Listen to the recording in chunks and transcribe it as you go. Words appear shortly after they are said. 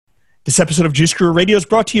This episode of Juice Guru Radio is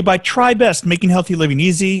brought to you by TriBest, making healthy living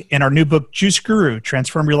easy, and our new book, Juice Guru,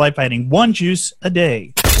 transform your life by adding one juice a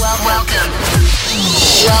day. Welcome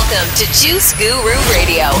to Juice Guru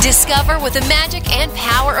Radio. Discover what the magic and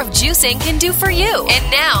power of juicing can do for you.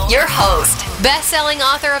 And now, your host, best-selling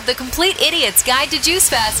author of The Complete Idiot's Guide to Juice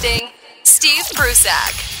Fasting, Steve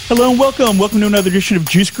Prusak. Hello and welcome. Welcome to another edition of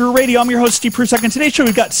Juice Guru Radio. I'm your host, Steve Prusak, and today's show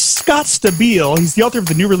we've got Scott Stabile. He's the author of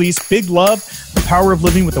the new release, Big Love, The Power of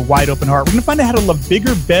Living with a Wide Open Heart. We're going to find out how to love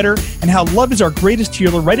bigger, better, and how love is our greatest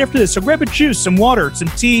healer right after this. So grab a juice, some water, some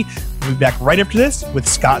tea. We'll be back right after this with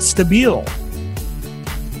Scott Stabile.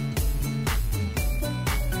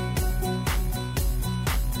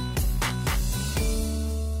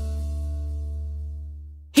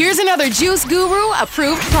 Here's another Juice Guru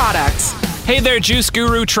approved product. Hey there, Juice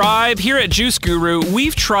Guru tribe. Here at Juice Guru,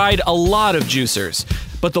 we've tried a lot of juicers,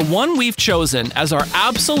 but the one we've chosen as our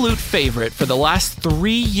absolute favorite for the last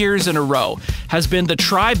 3 years in a row has been the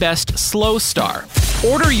TriBest Slow Star.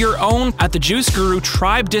 Order your own at the Juice Guru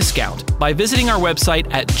Tribe discount by visiting our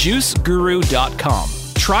website at juiceguru.com.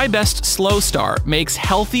 TriBest Slow Star makes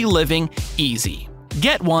healthy living easy.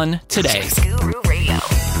 Get one today. Juice Guru Radio.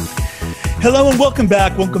 Hello and welcome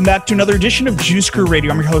back. Welcome back to another edition of Juice Guru Radio.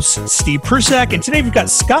 I'm your host, Steve Prusak, and today we've got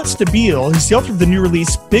Scott Stabile. He's the author of the new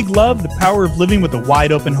release, Big Love, The Power of Living with a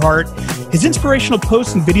Wide Open Heart. His inspirational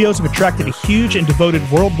posts and videos have attracted a huge and devoted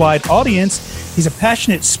worldwide audience. He's a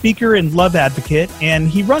passionate speaker and love advocate, and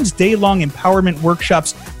he runs day-long empowerment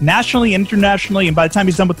workshops nationally and internationally, and by the time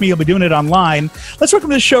he's done with me, he'll be doing it online. Let's welcome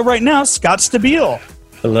to the show right now, Scott Stabile.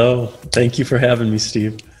 Hello. Thank you for having me,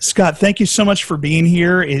 Steve. Scott, thank you so much for being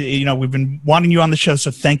here. You know, we've been wanting you on the show, so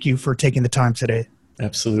thank you for taking the time today.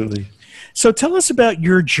 Absolutely. So tell us about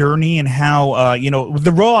your journey and how,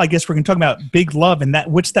 the role, I guess we're going to talk about Big Love and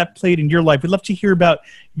which that played in your life. We'd love to hear about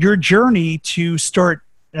your journey to start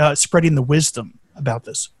spreading the wisdom about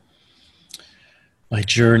this. My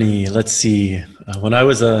journey, let's see. When I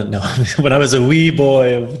was a wee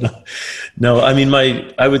boy,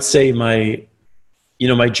 I would say my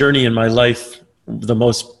journey in my life, the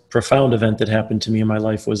most profound event that happened to me in my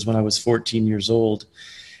life was when I was 14 years old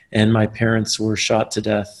and my parents were shot to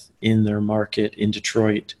death in their market in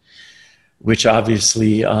Detroit, which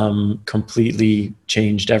obviously completely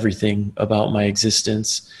changed everything about my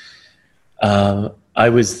existence. I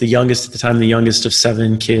was the youngest at the time, the youngest of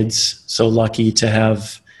 7 kids, so lucky to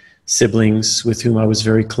have siblings with whom I was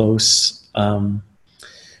very close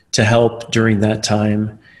to help during that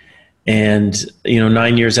time. And,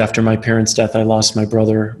 9 years after my parents' death, I lost my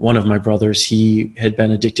brother, one of my brothers. He had been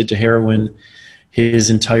addicted to heroin his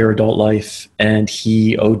entire adult life, and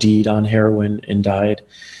he OD'd on heroin and died.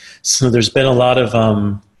 So there's been a lot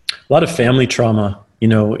of family trauma,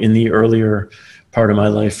 in the earlier part of my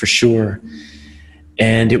life for sure.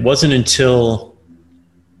 And it wasn't until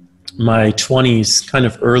my 20s, kind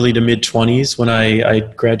of early to mid 20s, when I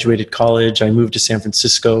graduated college, I moved to San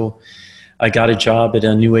Francisco. I got a job at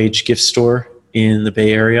a new age gift store in the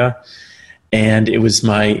Bay Area, and it was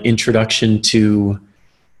my introduction to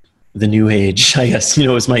the new age, I guess. It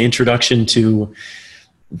was my introduction to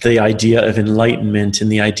the idea of enlightenment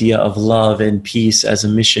and the idea of love and peace as a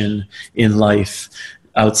mission in life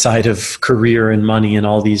outside of career and money and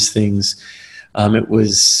all these things. It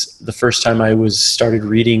was the first time I started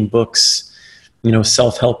reading books,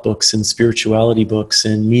 self-help books and spirituality books,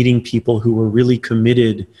 and meeting people who were really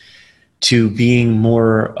committed to being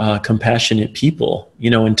more compassionate people,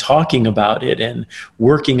 and talking about it and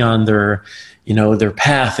working on their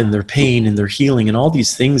path and their pain and their healing and all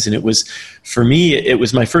these things. And it was, for me, it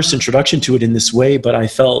was my first introduction to it in this way, but I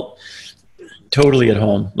felt totally at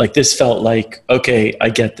home. Like this felt like, okay,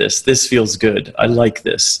 I get this. This feels good. I like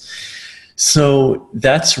this. So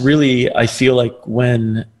that's really, I feel like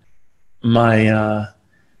when my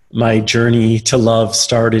journey to love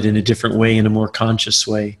started in a different way, in a more conscious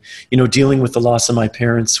way. Dealing with the loss of my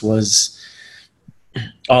parents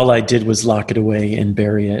all I did was lock it away and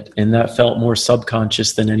bury it. And that felt more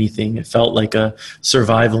subconscious than anything. It felt like a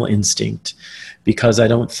survival instinct, because I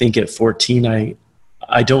don't think at 14,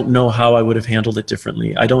 I don't know how I would have handled it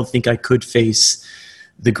differently. I don't think I could face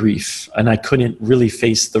the grief, and I couldn't really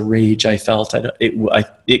face the rage I felt.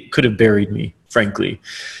 It could have buried me, frankly.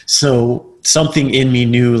 So something in me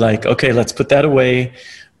knew, like, okay, let's put that away,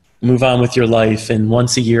 move on with your life. And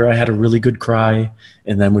once a year I had a really good cry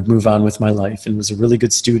and then would move on with my life, and was a really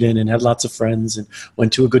good student and had lots of friends and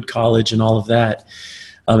went to a good college and all of that.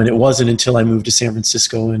 And it wasn't until I moved to San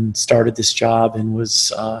Francisco and started this job and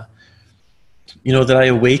was, that I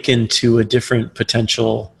awakened to a different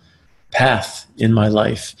potential path in my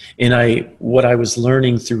life. And what I was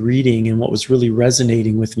learning through reading and what was really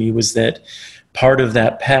resonating with me was that part of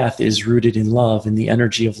that path is rooted in love and the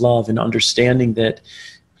energy of love, and understanding that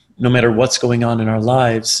no matter what's going on in our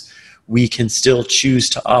lives, we can still choose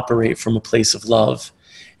to operate from a place of love.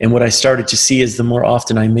 And what I started to see is the more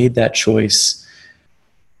often I made that choice,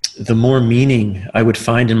 the more meaning I would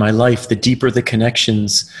find in my life, the deeper the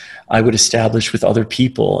connections I would establish with other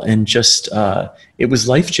people. And just, it was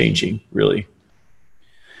life-changing, really.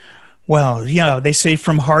 Well, yeah, they say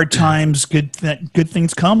from hard times, good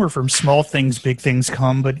things come, or from small things, big things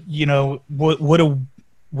come. But, you know, what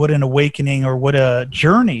an awakening, or what a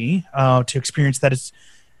journey to experience that is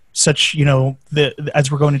such, you know,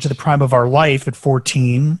 as we're going into the prime of our life at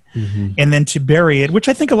 14, and then to bury it, which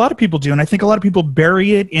I think a lot of people do. And I think a lot of people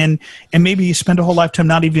bury it and maybe you spend a whole lifetime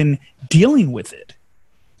not even dealing with it,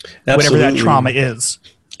 whatever that trauma is.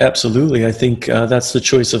 Absolutely. I think that's the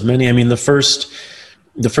choice of many. I mean, the first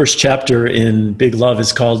chapter in Big Love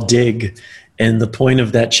is called Dig. And the point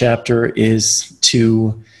of that chapter is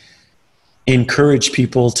to encourage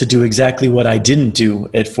people to do exactly what I didn't do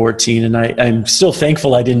at 14. And I'm still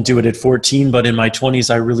thankful I didn't do it at 14, but in my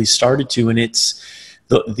 20s, I really started to. And it's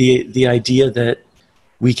the idea that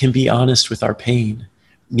we can be honest with our pain,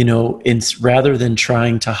 you know, rather than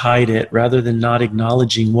trying to hide it, rather than not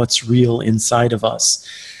acknowledging what's real inside of us.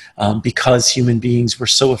 Because human beings were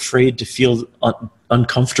so afraid to feel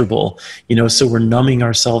uncomfortable, you know, so we're numbing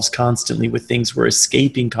ourselves constantly with things, we're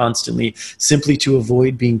escaping constantly simply to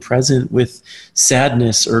avoid being present with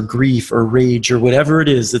sadness or grief or rage or whatever it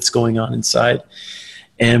is that's going on inside.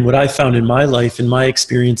 And what I found in my life, in my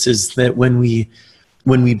experience, is that when we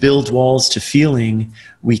build walls to feeling,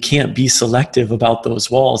 we can't be selective about those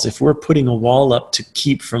walls. If we're putting a wall up to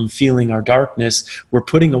keep from feeling our darkness, we're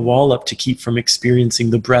putting a wall up to keep from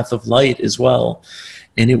experiencing the breath of light as well.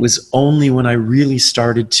 And it was only when I really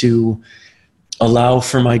started to allow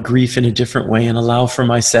for my grief in a different way, and allow for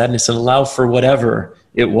my sadness, and allow for whatever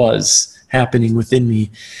it was happening within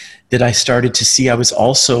me, that I started to see I was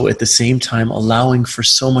also at the same time allowing for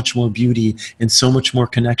so much more beauty and so much more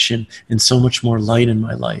connection and so much more light in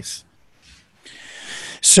my life.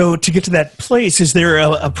 So to get to that place, is there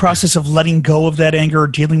a process of letting go of that anger or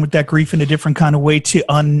dealing with that grief in a different kind of way to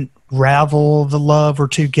unravel the love, or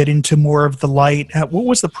to get into more of the light? What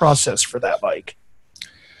was the process for that like?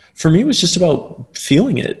 For me, it was just about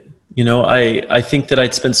feeling it. You know, I think that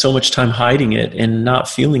I'd spent so much time hiding it and not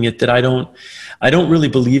feeling it that I don't really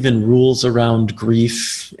believe in rules around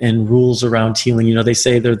grief and rules around healing. You know, they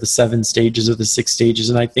say they're the 7 stages or the 6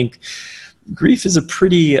 stages. And I think grief is a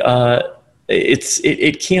pretty,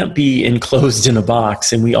 it can't be enclosed in a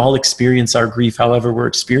box, and we all experience our grief however we're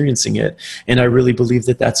experiencing it. And I really believe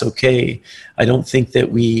that that's okay. I don't think that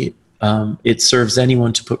it serves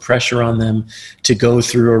anyone to put pressure on them to go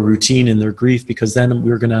through a routine in their grief, because then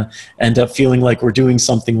we're going to end up feeling like we're doing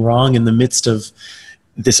something wrong in the midst of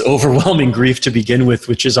this overwhelming grief to begin with,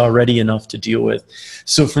 which is already enough to deal with.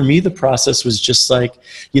 So for me, the process was just like,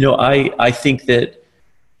 you know, I think that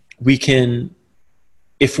we can,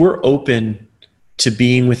 if we're open to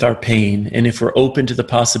being with our pain, and if we're open to the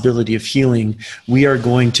possibility of healing, we are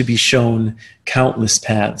going to be shown countless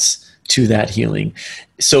paths to that healing.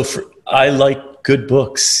 So I like good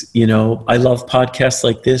books, you know, I love podcasts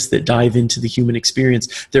like this that dive into the human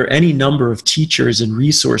experience. There are any number of teachers and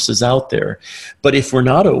resources out there, but if we're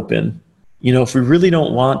not open, you know, if we really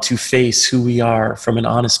don't want to face who we are from an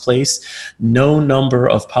honest place, no number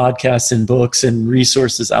of podcasts and books and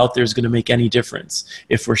resources out there is going to make any difference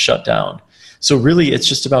if we're shut down. So really, it's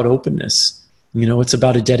just about openness. You know, it's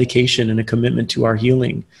about a dedication and a commitment to our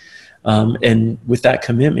healing. And with that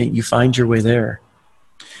commitment, you find your way there.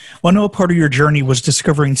 Well, I know a part of your journey was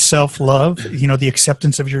discovering self-love, you know, the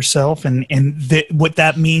acceptance of yourself and what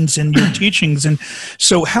that means in your teachings. And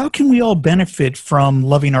so how can we all benefit from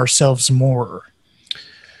loving ourselves more?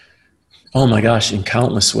 Oh my gosh, in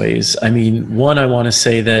countless ways. I mean, one, I want to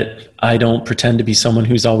say that I don't pretend to be someone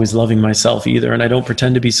who's always loving myself either. And I don't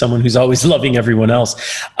pretend to be someone who's always loving everyone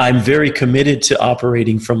else. I'm very committed to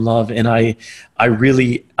operating from love. And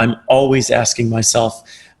I'm always asking myself,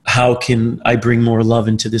 how can I bring more love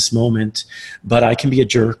into this moment? But I can be a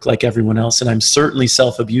jerk like everyone else, and I'm certainly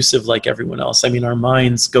self-abusive like everyone else. I mean, our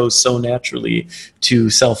minds go so naturally to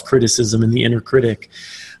self-criticism and the inner critic.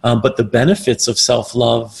 But the benefits of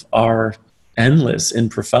self-love are endless and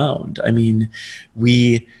profound. I mean,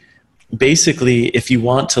 we basically, if you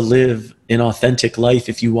want to live an authentic life,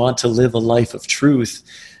 if you want to live a life of truth,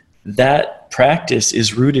 that practice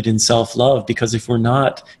is rooted in self-love, because if we're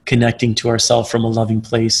not connecting to ourselves from a loving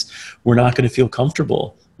place, we're not going to feel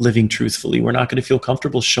comfortable living truthfully. We're not going to feel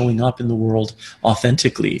comfortable showing up in the world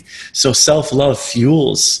authentically. So self-love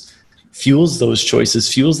fuels those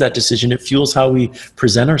choices, fuels that decision. It fuels how we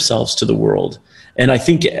present ourselves to the world. And I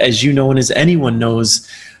think, as you know, and as anyone knows,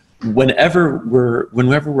 whenever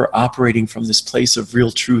we're operating from this place of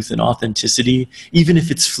real truth and authenticity, even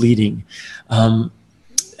if it's fleeting,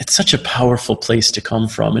 it's such a powerful place to come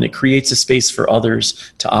from, and it creates a space for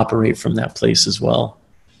others to operate from that place as well.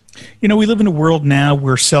 You know, we live in a world now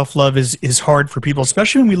where self-love is hard for people,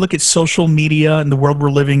 especially when we look at social media and the world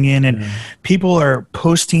we're living in, and people are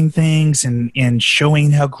posting things and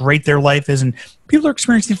showing how great their life is, and people are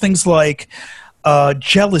experiencing things like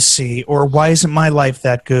jealousy, or why isn't my life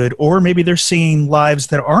that good? Or maybe they're seeing lives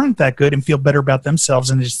that aren't that good and feel better about themselves,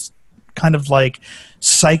 and it's kind of like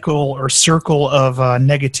cycle or circle of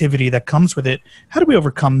negativity that comes with it. How do we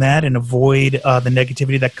overcome that and avoid the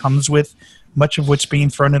negativity that comes with much of what's being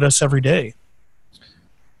thrown at us every day?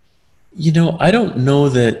 You know, I don't know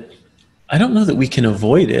that we can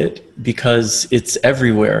avoid it, because it's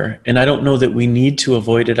everywhere, and I don't know that we need to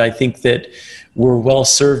avoid it. I think that we're well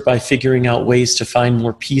served by figuring out ways to find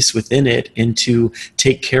more peace within it and to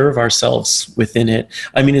take care of ourselves within it.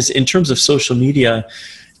 I mean, in terms of social media,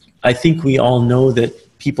 I think we all know that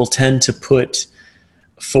people tend to put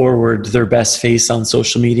forward their best face on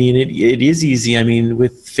social media, and it is easy. I mean,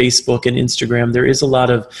 with Facebook and Instagram, there is a lot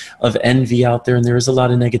of envy out there, and there is a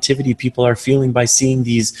lot of negativity people are feeling by seeing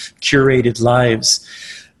these curated lives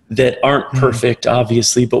that aren't perfect,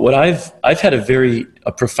 obviously. But what I've had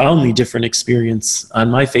a profoundly different experience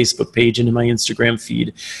on my Facebook page and in my Instagram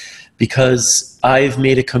feed, because I've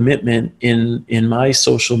made a commitment in my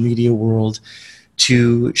social media world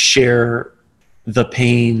to share the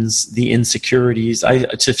pains, the insecurities,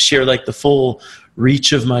 to share like the full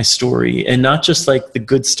reach of my story, and not just like the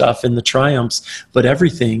good stuff and the triumphs, but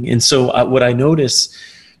everything. And so what I notice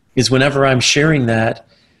is whenever I'm sharing my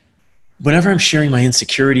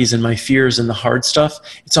insecurities and my fears and the hard stuff,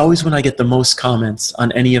 it's always when I get the most comments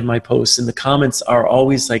on any of my posts. And the comments are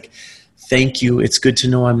always like, thank you, it's good to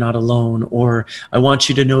know I'm not alone, or I want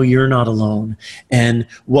you to know you're not alone. And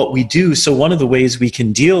what we do, so one of the ways we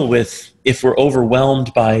can deal with, if we're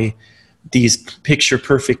overwhelmed by these picture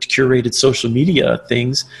perfect curated social media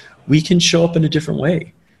things, we can show up in a different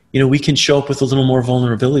way. You know, we can show up with a little more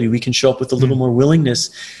vulnerability. We can show up with a little more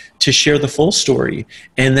willingness to share the full story,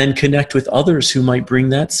 and then connect with others who might bring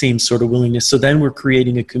that same sort of willingness. So then we're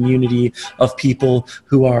creating a community of people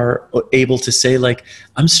who are able to say, like,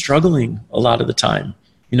 I'm struggling a lot of the time.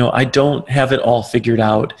 You know, I don't have it all figured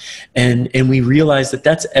out. And we realize that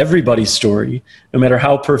that's everybody's story. No matter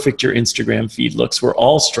how perfect your Instagram feed looks, we're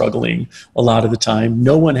all struggling a lot of the time.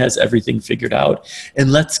 No one has everything figured out.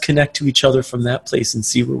 And let's connect to each other from that place and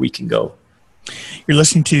see where we can go. You're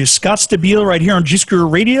listening to Scott Stabile right here on Juice Guru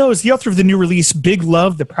Radio. Is the author of the new release, Big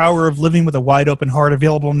Love, The Power of Living with a Wide Open Heart,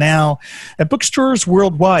 available now at bookstores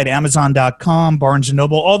worldwide, Amazon.com, Barnes &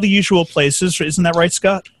 Noble, all the usual places. Isn't that right,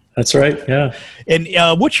 Scott? That's right, yeah. And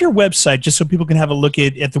what's your website, just so people can have a look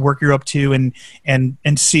at the work you're up to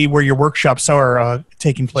and see where your workshops are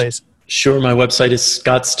taking place? Sure. My website is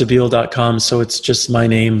scottstabile.com, so it's just my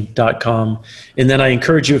name.com. And then I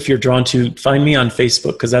encourage you, if you're drawn to, find me on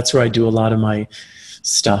Facebook, because that's where I do a lot of my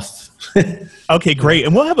stuff. Okay, great.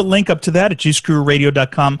 And we'll have a link up to that at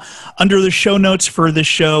juicegururadio.com under the show notes for this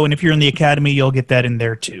show. And if you're in the Academy, you'll get that in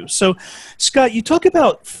there too. So, Scott, you talk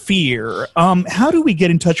about fear. How do we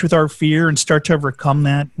get in touch with our fear and start to overcome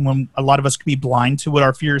that when a lot of us could be blind to what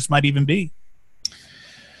our fears might even be?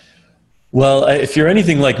 Well, if you're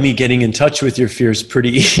anything like me, getting in touch with your fear is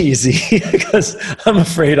pretty easy, because I'm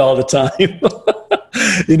afraid all the time.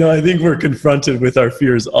 You know, I think we're confronted with our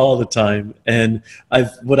fears all the time. And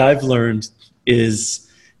what I've learned is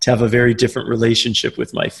to have a very different relationship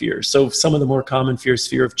with my fears. So some of the more common fears: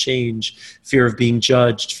 fear of change, fear of being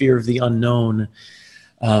judged, fear of the unknown.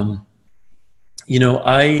 You know,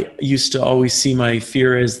 I used to always see my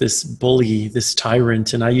fear as this bully, this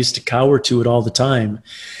tyrant, and I used to cower to it all the time.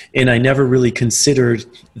 And I never really considered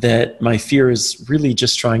that my fear is really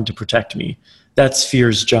just trying to protect me. That's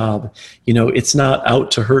fear's job. You know, it's not out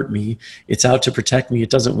to hurt me. It's out to protect me. It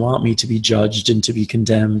doesn't want me to be judged and to be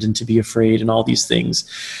condemned and to be afraid and all these things.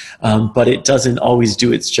 But it doesn't always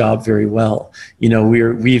do its job very well. You know,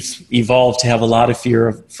 we've evolved to have a lot of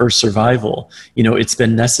fear for survival. You know, it's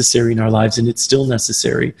been necessary in our lives, and it's still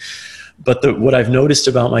necessary. But what I've noticed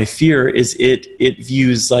about my fear is it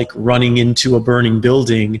views like running into a burning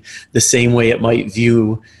building the same way it might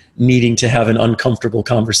view needing to have an uncomfortable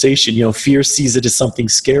conversation. Fear sees it as something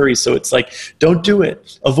scary. So it's like, don't do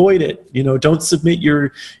it, avoid it. Don't submit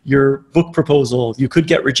your book proposal. You could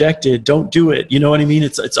get rejected. Don't do it. You know what I mean?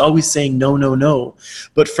 It's always saying no, no, no,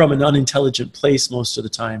 but from an unintelligent place most of the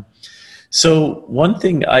time. So one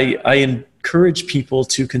thing I encourage people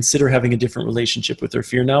to consider having a different relationship with their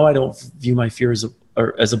fear. Now, I don't view my fear as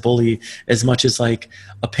a bully as much as like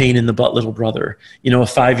a pain in the butt little brother, a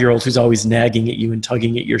 5-year-old who's always nagging at you and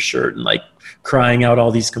tugging at your shirt and like crying out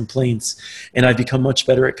all these complaints. And I've become much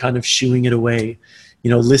better at kind of shooing it away,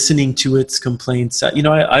 listening to its complaints.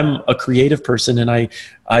 I'm a creative person, and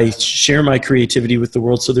I share my creativity with the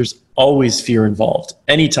world. So there's always fear involved.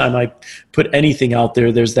 Anytime I put anything out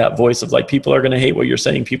there, there's that voice of like, people are going to hate what you're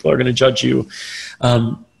saying. People are going to judge you.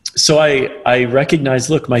 So I recognize,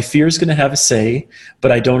 look, my fear is going to have a say,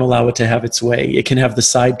 but I don't allow it to have its way. It can have the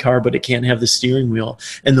sidecar, but it can't have the steering wheel.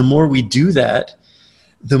 And the more we do that,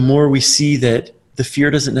 the more we see that the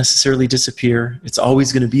fear doesn't necessarily disappear. It's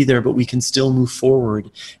always going to be there, but we can still move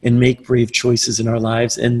forward and make brave choices in our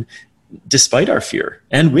lives, and despite our fear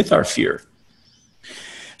and with our fear.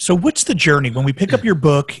 So what's the journey? When we pick up your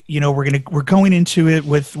book, we're going into it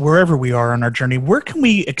with wherever we are on our journey. Where can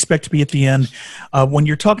we expect to be at the end? When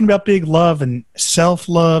you're talking about big love and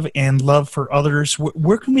self-love and love for others,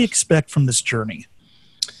 where can we expect from this journey?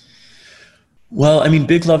 Well,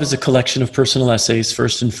 Big Love is a collection of personal essays,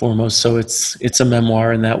 first and foremost. So it's a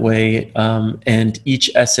memoir in that way. And each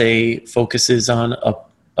essay focuses on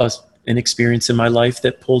an experience in my life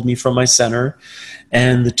that pulled me from my center,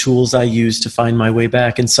 and the tools I use to find my way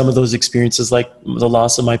back. And some of those experiences, like the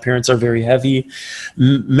loss of my parents, are very heavy.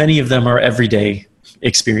 Many of them are everyday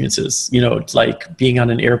experiences, like being on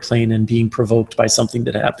an airplane and being provoked by something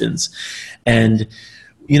that happens. And,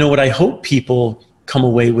 what I hope people come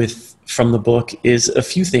away with from the book is a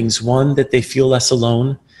few things. One, that they feel less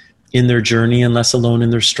alone in their journey and less alone in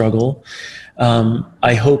their struggle.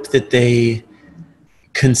 I hope that they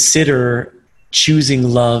consider choosing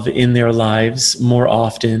love in their lives more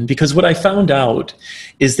often, because what I found out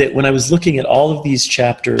is that when I was looking at all of these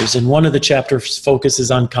chapters, and one of the chapters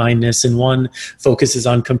focuses on kindness, and one focuses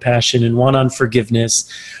on compassion, and one on forgiveness,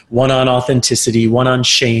 one on authenticity, one on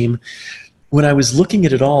shame. When I was looking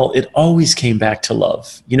at it all, it always came back to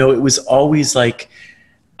love. It was always like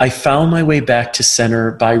I found my way back to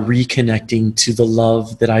center by reconnecting to the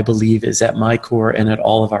love that I believe is at my core and at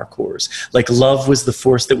all of our cores. Like, love was the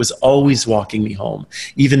force that was always walking me home,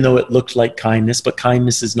 even though it looked like kindness, but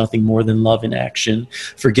kindness is nothing more than love in action.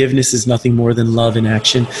 Forgiveness is nothing more than love in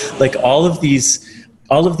action. Like, all of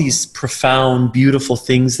these profound, beautiful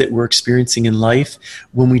things that we're experiencing in life,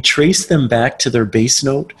 when we trace them back to their base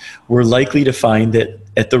note, we're likely to find that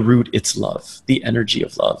at the root, it's love, the energy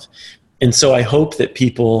of love. And so I hope that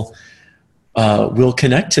people will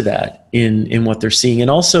connect to that in what they're seeing.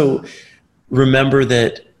 And also remember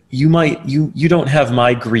that you don't have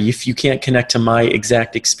my grief. You can't connect to my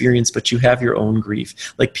exact experience, but you have your own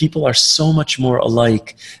grief. Like, people are so much more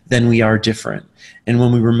alike than we are different. And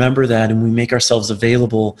when we remember that, and we make ourselves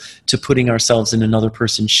available to putting ourselves in another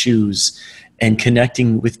person's shoes and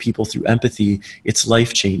connecting with people through empathy, it's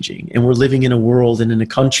life-changing. And we're living in a world and in a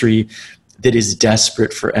country that is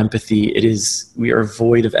desperate for empathy. We are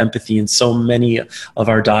void of empathy in so many of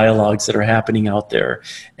our dialogues that are happening out there.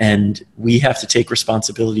 And we have to take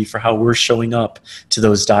responsibility for how we're showing up to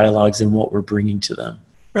those dialogues and what we're bringing to them.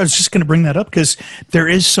 I was just going to bring that up because there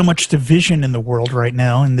is so much division in the world right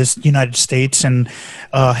now in this United States. And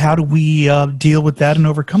how do we deal with that and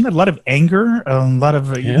overcome that? A lot of anger,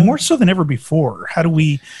 more so than ever before. How do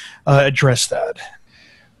we address that?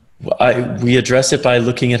 We address it by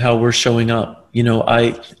looking at how we're showing up.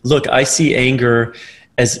 I see anger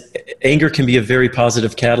can be a very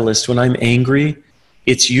positive catalyst. When I'm angry,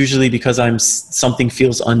 it's usually because something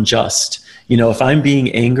feels unjust. If I'm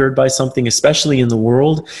being angered by something, especially in the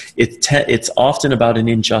world, it's often about an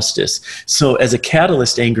injustice. So as a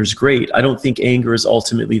catalyst, anger is great. I don't think anger is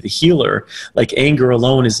ultimately the healer. Like, anger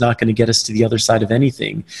alone is not going to get us to the other side of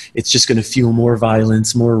anything. It's just going to fuel more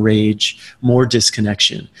violence, more rage, more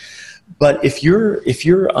disconnection. But if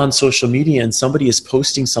you're on social media and somebody is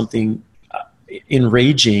posting something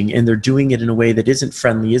enraging and they're doing it in a way that isn't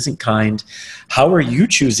friendly, isn't kind, how are you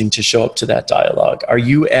choosing to show up to that dialogue? Are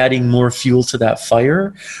you adding more fuel to that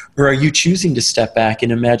fire? Or are you choosing to step back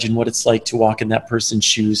and imagine what it's like to walk in that person's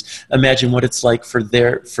shoes, imagine what it's like for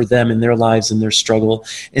them in their lives and their struggle,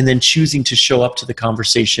 and then choosing to show up to the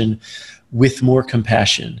conversation with more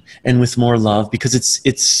compassion and with more love? Because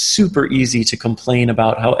it's super easy to complain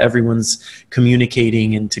about how everyone's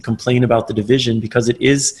communicating and to complain about the division, because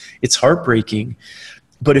it's heartbreaking.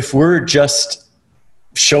 But if we're just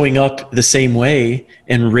showing up the same way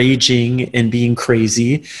and raging and being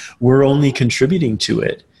crazy, we're only contributing to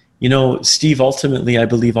it. You know, Steve, ultimately, I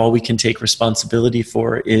believe all we can take responsibility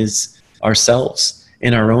for is ourselves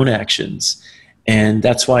and our own actions. And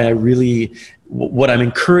that's why what I'm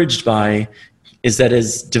encouraged by is that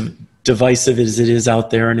as divisive as it is out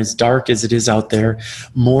there and as dark as it is out there,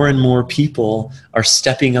 more and more people are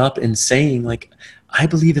stepping up and saying, like, I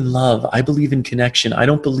believe in love. I believe in connection. I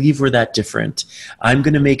don't believe we're that different. I'm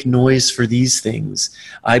going to make noise for these things.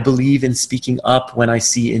 I believe in speaking up when I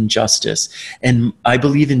see injustice. And I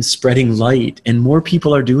believe in spreading light. And more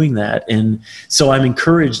people are doing that. And so I'm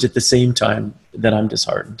encouraged at the same time that I'm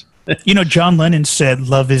disheartened. You know, John Lennon said,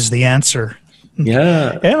 "Love is the answer."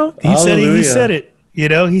 Yeah. Yeah, he said it. You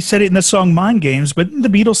know, he said it in the song "Mind Games," but the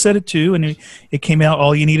Beatles said it too, and it came out,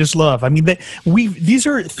 "All you need is love." I mean, these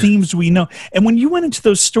are themes we know. And when you went into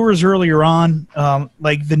those stores earlier on,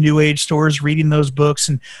 like the New Age stores, reading those books,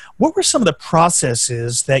 and what were some of the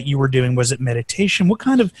processes that you were doing? Was it meditation? What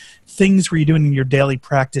kind of things were you doing in your daily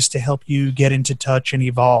practice to help you get into touch and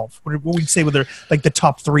evolve? What would you say were like the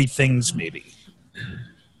top 3 things, maybe?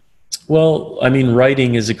 Well, I mean,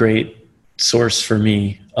 writing is a great source for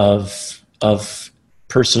me of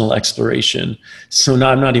personal exploration. So now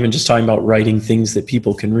I'm not even just talking about writing things that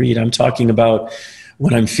people can read. I'm talking about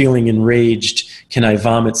when I'm feeling enraged, can I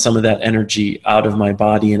vomit some of that energy out of my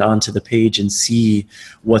body and onto the page and see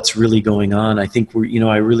what's really going on? I think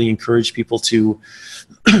I really encourage people to,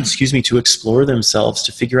 to explore themselves,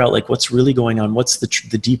 to figure out like what's really going on, what's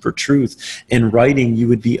the deeper truth. In writing, you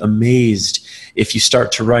would be amazed if you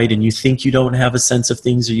start to write and you think you don't have a sense of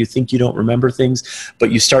things or you think you don't remember things,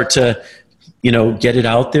 but you start to get it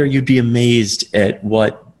out there, you'd be amazed at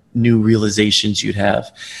what new realizations you'd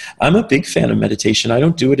have. I'm a big fan of meditation. I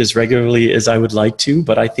don't do it as regularly as I would like to,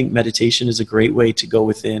 but I think meditation is a great way to go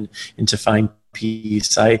within and to find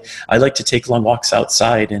peace. I like to take long walks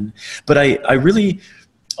outside, but I really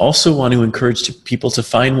also want to encourage people to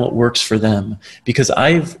find what works for them, because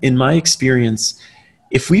in my experience,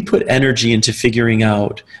 if we put energy into figuring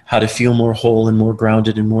out how to feel more whole and more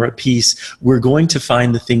grounded and more at peace, we're going to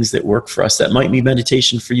find the things that work for us. That might mean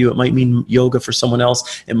meditation for you. It might mean yoga for someone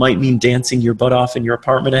else. It might mean dancing your butt off in your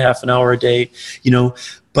apartment a half an hour a day,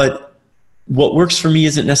 but what works for me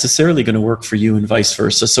isn't necessarily going to work for you and vice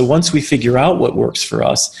versa. So once we figure out what works for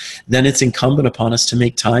us, then it's incumbent upon us to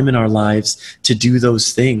make time in our lives to do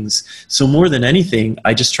those things. So more than anything,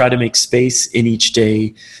 I just try to make space in each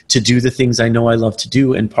day to do the things I know I love to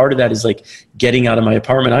do. And part of that is like getting out of my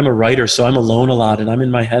apartment. I'm a writer, so I'm alone a lot and I'm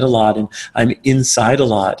in my head a lot and I'm inside a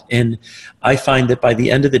lot. And I find that by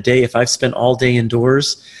the end of the day, if I've spent all day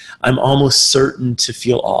indoors, I'm almost certain to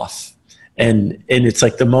feel off. And it's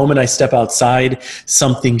like the moment I step outside,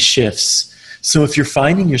 something shifts. So if you're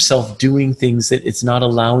finding yourself doing things that it's not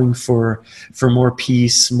allowing for more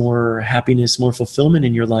peace, more happiness, more fulfillment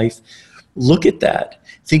in your life, look at that.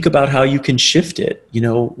 Think about how you can shift it.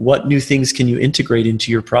 What new things can you integrate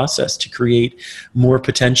into your process to create more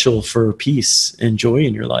potential for peace and joy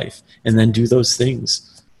in your life, and then do those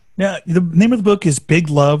things. Now, the name of the book is Big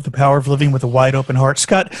Love, The Power of Living with a Wide Open Heart.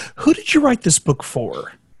 Scott, who did you write this book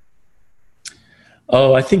for?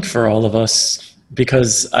 Oh, I think for all of us,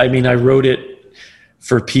 because I wrote it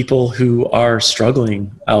for people who are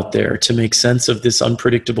struggling out there to make sense of this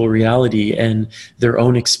unpredictable reality and their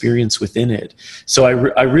own experience within it. So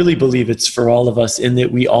I really believe it's for all of us, in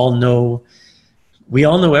that we all know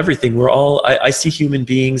everything. I see human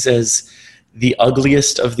beings as the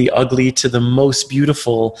ugliest of the ugly to the most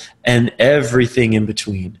beautiful and everything in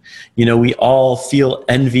between. We all feel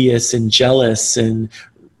envious and jealous, and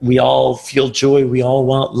we all feel joy. We all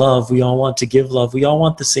want love. We all want to give love. We all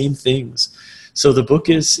want the same things. So the book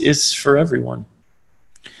is for everyone.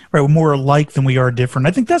 Right, we're more alike than we are different.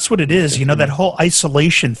 I think that's what it is. That whole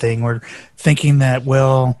isolation thing, or thinking that,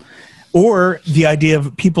 or the idea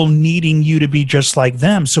of people needing you to be just like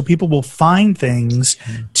them. So people will find things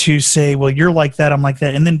to say, well, you're like that, I'm like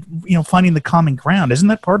that. And then, finding the common ground. Isn't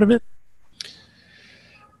that part of it?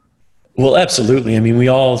 Well, absolutely. We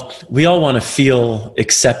all want to feel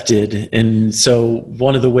accepted. And so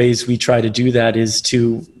one of the ways we try to do that is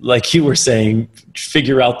to, like you were saying,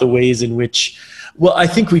 figure out the ways in which, I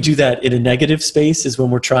think we do that in a negative space, is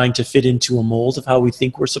when we're trying to fit into a mold of how we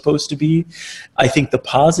think we're supposed to be. I think the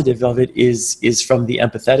positive of it is from the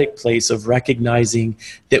empathetic place of recognizing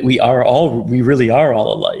that we really are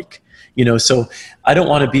all alike. So I don't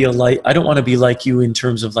want to be like you in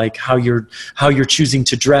terms of like how you're choosing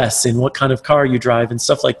to dress and what kind of car you drive and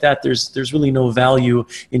stuff like that. There's really no value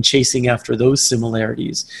in chasing after those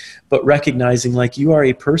similarities, but recognizing like you are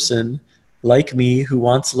a person like me who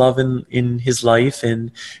wants love in his life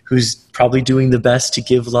and who's probably doing the best to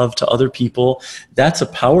give love to other people, that's a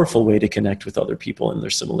powerful way to connect with other people and their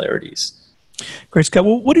similarities. Great, Scott.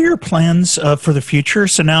 Well, what are your plans for the future?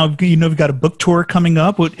 So now, we've got a book tour coming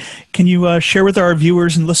up. Can you share with our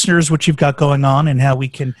viewers and listeners what you've got going on and how we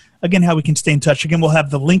can stay in touch? Again, we'll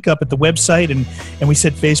have the link up at the website and we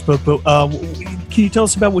said Facebook, but can you tell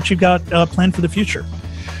us about what you've got planned for the future?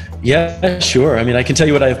 Yeah, sure. I mean, I can tell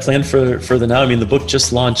you what I have planned for the now. I mean, the book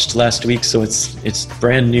just launched last week, so it's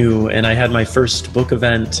brand new, and I had my first book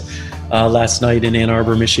event last night in Ann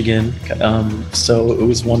Arbor, Michigan. So it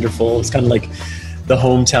was wonderful. It's kind of like the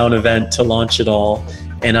hometown event to launch it all.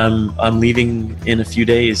 And I'm leaving in a few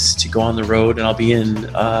days to go on the road, and I'll be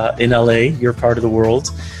in LA, your part of the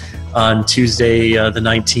world, on Tuesday the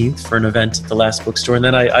 19th for an event at the Last Bookstore. And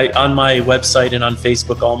then I on my website and on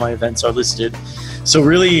Facebook, all my events are listed. So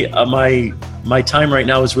really, my time right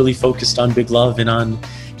now is really focused on Big Love and on,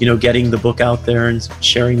 getting the book out there and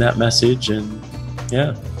sharing that message. And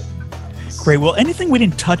yeah. Great. Well, anything we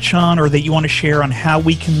didn't touch on or that you want to share on how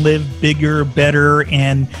we can live bigger, better,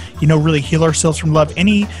 and, really heal ourselves from love?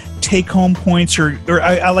 Any take-home points or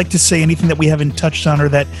I like to say anything that we haven't touched on or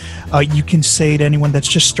that you can say to anyone that's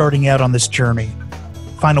just starting out on this journey?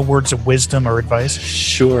 Final words of wisdom or advice?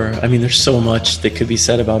 Sure. I mean, there's so much that could be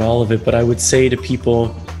said about all of it, but I would say to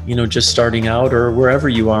people, just starting out or wherever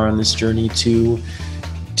you are on this journey to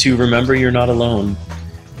remember you're not alone.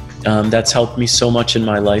 That's helped me so much in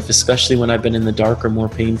my life, especially when I've been in the darker, more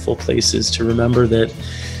painful places, to remember that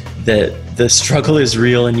the struggle is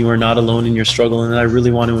real and you are not alone in your struggle. And I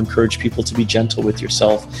really want to encourage people to be gentle with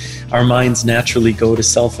yourself. Our minds naturally go to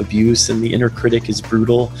self-abuse and the inner critic is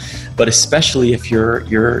brutal, but especially if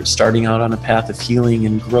you're starting out on a path of healing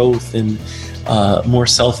and growth and more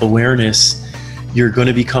self-awareness, you're going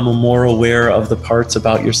to become more aware of the parts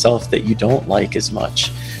about yourself that you don't like as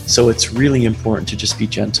much. So it's really important to just be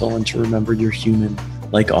gentle and to remember you're human,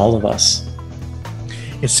 like all of us.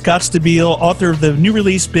 It's Scott Stabile, author of the new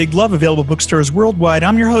release, Big Love, available bookstores worldwide.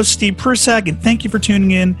 I'm your host, Steve Prussack, and thank you for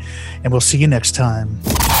tuning in, and we'll see you next time.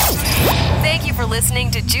 Thank you for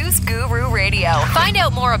listening to Juice Guru Radio. Find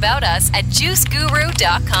out more about us at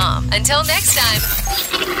juiceguru.com. Until next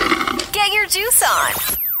time, get your juice on.